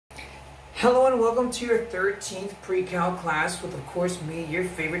Hello and welcome to your 13th pre-cal class with, of course, me, your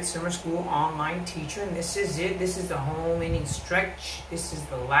favorite summer school online teacher. And this is it. This is the home inning stretch. This is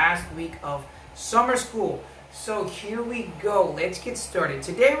the last week of summer school. So here we go. Let's get started.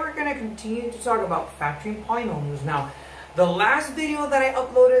 Today we're going to continue to talk about factoring polynomials. Now, the last video that I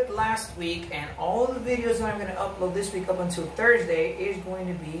uploaded last week and all the videos that I'm going to upload this week up until Thursday is going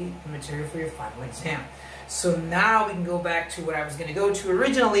to be the material for your final exam. So now we can go back to what I was going to go to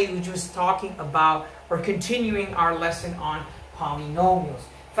originally, which was talking about or continuing our lesson on polynomials.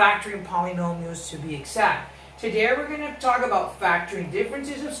 Factoring polynomials to be exact. Today we're going to talk about factoring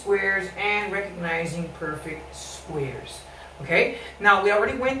differences of squares and recognizing perfect squares. Okay, now we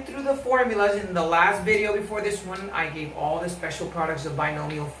already went through the formulas in the last video before this one. I gave all the special products of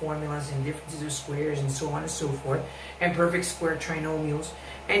binomial formulas and differences of squares and so on and so forth, and perfect square trinomials.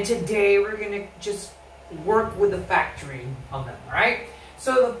 And today we're going to just work with the factoring of them, right?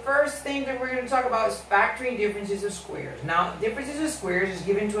 So the first thing that we're going to talk about is factoring differences of squares. Now, differences of squares is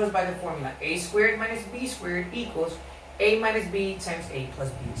given to us by the formula a squared minus b squared equals a minus b times a plus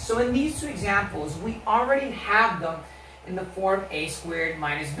b. So in these two examples, we already have them in the form a squared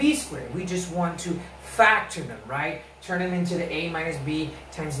minus b squared. We just want to factor them, right? Turn them into the a minus b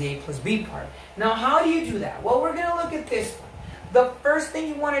times the a plus b part. Now, how do you do that? Well, we're going to look at this one. The first thing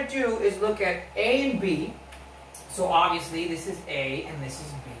you want to do is look at a and b. So obviously this is a and this is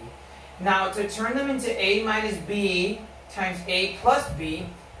b. Now to turn them into a minus b times a plus b,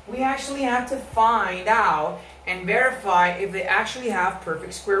 we actually have to find out and verify if they actually have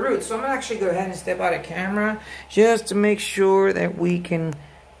perfect square roots. So I'm going to actually go ahead and step out of camera just to make sure that we're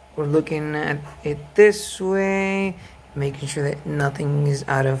looking at it this way, making sure that nothing is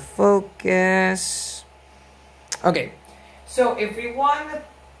out of focus. Okay. So if we want to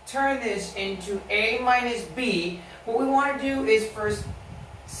turn this into a minus b, what we want to do is first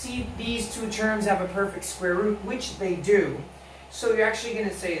see if these two terms have a perfect square root, which they do. So you're actually going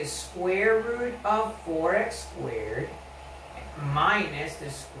to say the square root of 4x squared minus the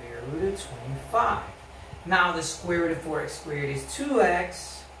square root of 25. Now the square root of 4x squared is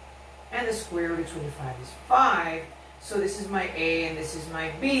 2x, and the square root of 25 is 5. So this is my a and this is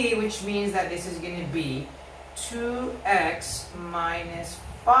my b, which means that this is going to be 2x minus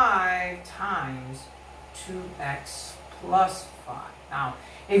 5 times 2x plus 5. Now,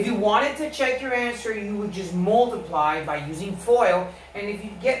 if you wanted to check your answer, you would just multiply by using FOIL. And if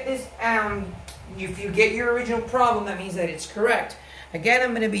you get this, if you get your original problem, that means that it's correct. Again,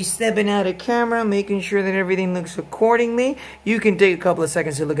 I'm going to be stepping out of camera, making sure that everything looks accordingly. You can take a couple of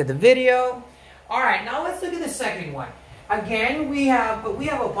seconds to look at the video. All right, now let's look at the second one. Again, we have a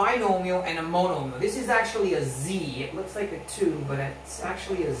binomial and a monomial. This is actually a z. It looks like a 2, but it's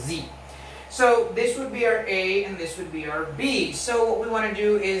actually a z. So this would be our a and this would be our b. So what we want to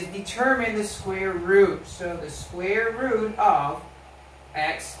do is determine the square root. So the square root of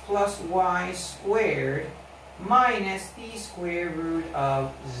x plus y squared minus the square root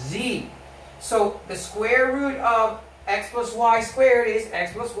of z. So the square root of x plus y squared is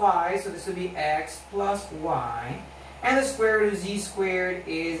x plus y. So this would be x plus y. And the square root of z squared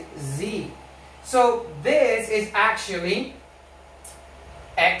is z. So this is actually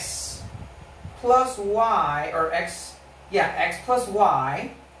x plus y, or x plus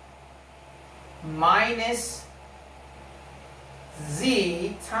y minus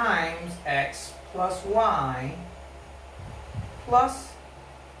z times x plus y plus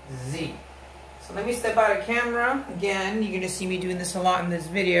z. So let me step out of camera. Again, you're going to see me doing this a lot in this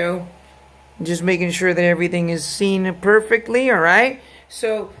video. Just making sure that everything is seen perfectly, alright?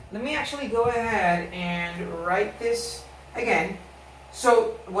 So let me actually go ahead and write this again.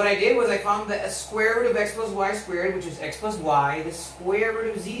 So what I did was I found the square root of x plus y squared, which is x plus y, the square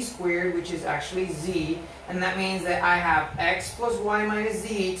root of z squared, which is actually z, and that means that I have x plus y minus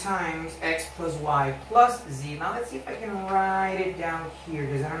z times x plus y plus z. Now let's see if I can write it down here,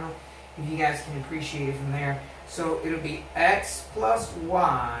 because I don't know if you guys can appreciate it from there. So it'll be x plus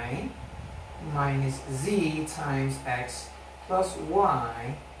y minus z times x plus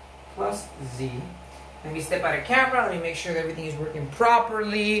y plus z. Let me step out of camera. Let me make sure that everything is working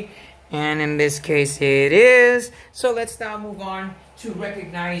properly. And in this case, it is. So let's now move on to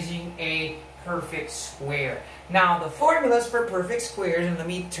recognizing a perfect square. Now, the formulas for perfect squares, and let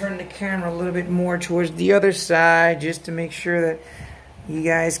me turn the camera a little bit more towards the other side just to make sure that you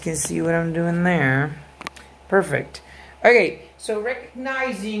guys can see what I'm doing there. Perfect. Okay, so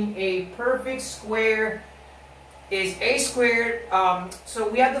recognizing a perfect square is a squared. So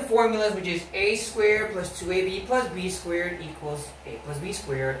we have the formulas, which is a squared plus 2ab plus b squared equals a plus b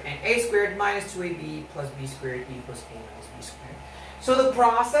squared, and a squared minus 2ab plus b squared equals a minus b squared. So the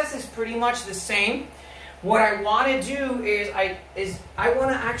process is pretty much the same. What I want to do is I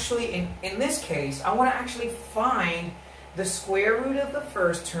want to actually, in this case, I want to actually find the square root of the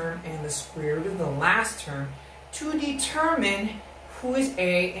first term and the square root of the last term to determine who is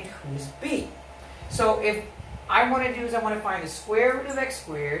A and who is B. So if I want to do is I want to find the square root of x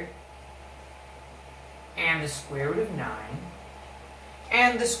squared and the square root of 9.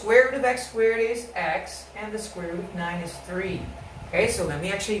 And the square root of x squared is x, and the square root of 9 is 3. Okay, so let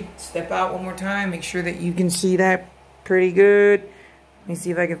me actually step out one more time, make sure that you can see that pretty good. Let me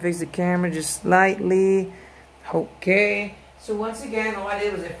see if I can fix the camera just slightly. Okay, so once again, all I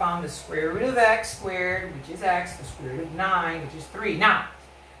did was I found the square root of x squared, which is x, the square root of 9, which is 3. Now,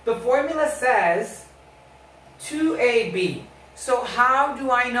 the formula says 2ab. So how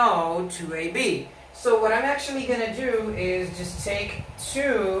do I know 2ab? So what I'm actually going to do is just take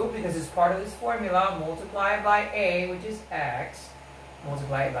 2, because it's part of this formula, multiply it by a, which is x,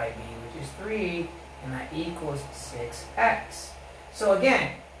 multiply it by b, which is 3, and that equals 6x. So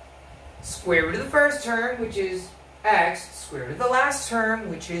again, square root of the first term, which is x, square root of the last term,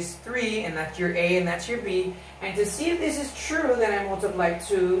 which is 3, and that's your a and that's your b. And to see if this is true, then I multiply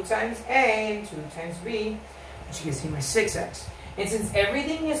 2 times a and 2 times b, which gives me my 6x. And since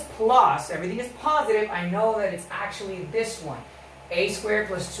everything is plus, everything is positive, I know that it's actually this one. A squared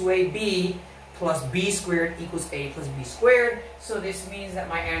plus 2ab plus b squared equals a plus b squared. So this means that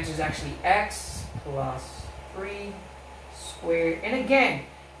my answer is actually x plus 3 squared. And again,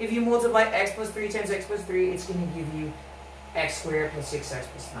 if you multiply x plus 3 times x plus 3, it's going to give you x squared plus 6x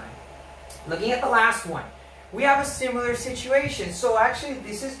plus 9. Looking at the last one, we have a similar situation. So actually,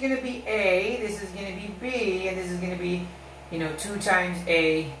 this is going to be a, this is going to be b, and this is going to be 2 times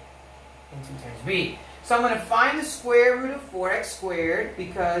a and 2 times b. So I'm going to find the square root of 4x squared,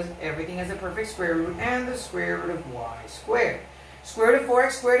 because everything has a perfect square root, and the square root of y squared. Square root of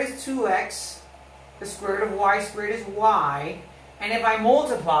 4x squared is 2x. The square root of y squared is y. And if I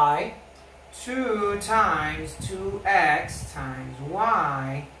multiply 2 times 2x times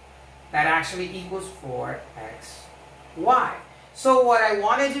y, that actually equals 4xy. So what I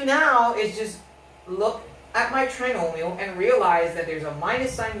want to do now is just look at my trinomial and realize that there's a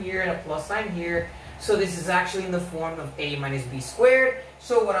minus sign here and a plus sign here. So this is actually in the form of a minus b squared.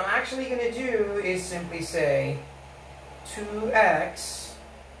 So what I'm actually going to do is simply say 2x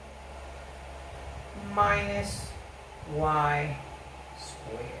minus y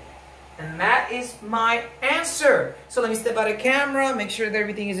squared. And that is my answer. So let me step out of camera, make sure that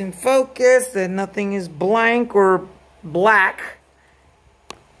everything is in focus, that nothing is blank or black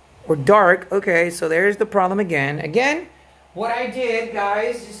or dark. Okay, so there's the problem again. Again, what I did,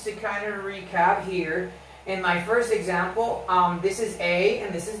 guys, just to kind of recap here, in my first example, this is a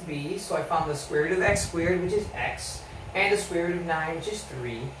and this is b. So I found the square root of x squared, which is x, and the square root of 9, which is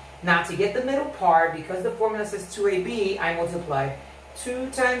 3. Now to get the middle part, because the formula says 2ab, I multiply 2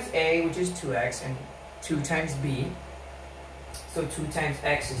 times a, which is 2x, and 2 times b. So 2 times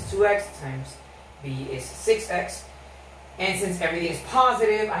x is 2x, times b is 6x. And since everything is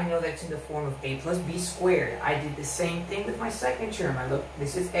positive, I know that it's in the form of a plus b squared. I did the same thing with my second term. I looked,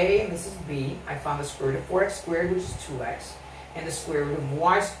 this is a and this is b. I found the square root of 4x squared, which is 2x, and the square root of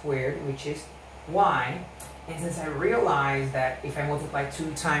y squared, which is y. And since I realized that if I multiply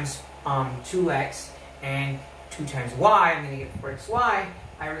 2 times 2x and 2 times y, I'm going to get 4xy.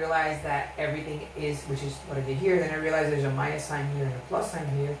 I realized that everything is, which is what I did here, then I realized there's a minus sign here and a plus sign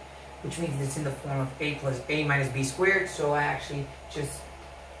here, which means it's in the form of a plus a minus b squared. So I actually just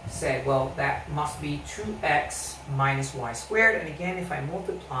said, well, that must be 2x minus y squared. And again, if I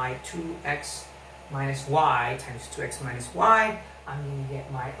multiply 2x minus y times 2x minus y, I'm going to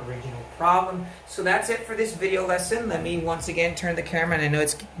get my original problem. So that's it for this video lesson. Let me once again turn the camera, and I know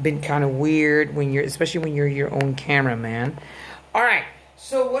it's been kind of weird when you're, especially when you're your own cameraman. All right.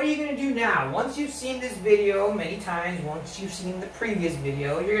 So what are you going to do now? Once you've seen this video many times, once you've seen the previous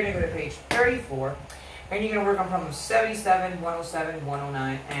video, you're going to go to page 34, and you're going to work on problems 77, 107,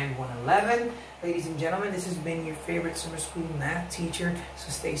 109, and 111. Ladies and gentlemen, this has been your favorite summer school math teacher. So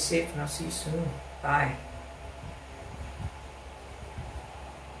stay safe, and I'll see you soon. Bye.